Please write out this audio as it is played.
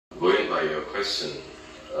by your question.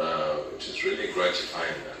 It is really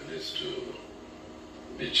gratifying at least to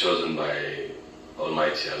be chosen by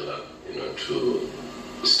Almighty Allah, to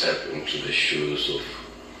step into the shoes of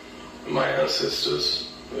my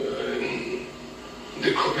ancestors in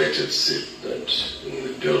the coveted seat that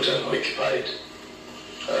built and occupied.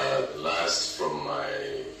 The last from my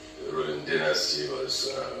ruling dynasty was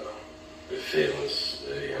the famous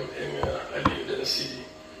Emir Ali Dynasty,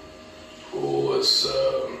 who was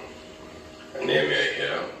an emir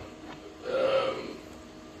here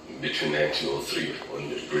between 1903 when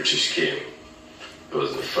the British came. He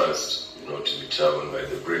was the first, to be turned by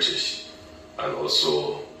the British and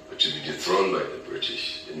also to be dethroned by the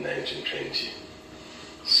British in 1920.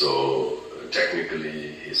 So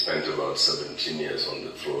technically, he spent about 17 years on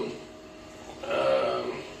the throne.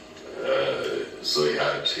 So he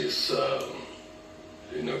had his,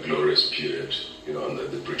 glorious period, under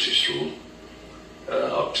the British rule,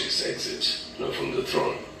 up to his exit, from the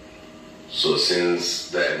throne. So since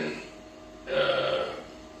then,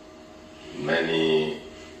 many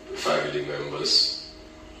family members,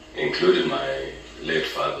 including my late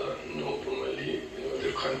father, NUHU,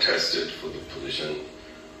 they contested for the position.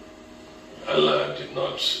 Allah did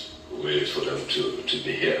not wait for them to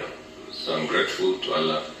be here. So I'm grateful to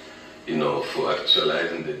Allah, for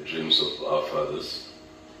actualizing the dreams of our fathers,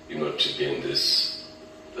 to be in this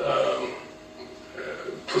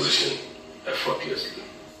position effortlessly.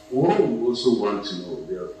 One would also want to know,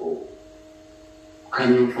 therefore,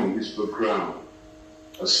 coming from this background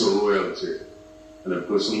as a royalty, and a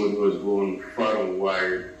person who has gone far and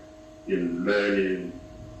wide in learning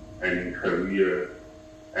and in career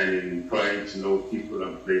and in trying to know people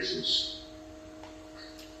and places,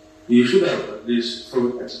 you should have at least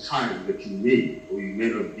thought at a time that you may or you may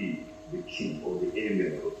not be the king or the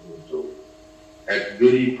emir of Zazzau. At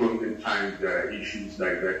very prominent times, there are issues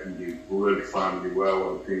like that in the royal family where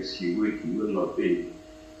one thinks he will not be.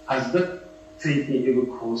 Has that thinking ever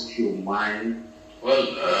crossed your mind?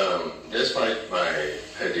 Well, despite my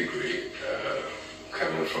pedigree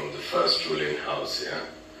coming from the first ruling house here,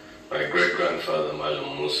 my great-grandfather,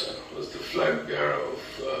 MALLAM Musa, was the flag bearer of,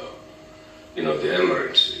 the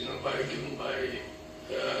emirate, given by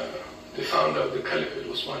the founder of the Caliphate,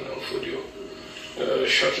 Usman Fodio,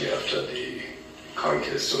 shortly after the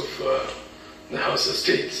conquest of the House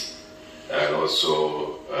Estates. And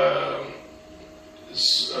also,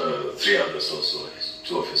 three others also,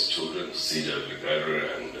 two of his children, Sidi al-Gadr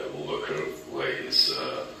and Abu Bakr, were his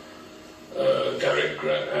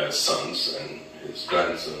direct sons, and his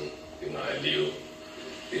grandson, Aliyu,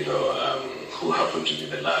 who happened to be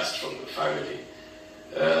the last from the family.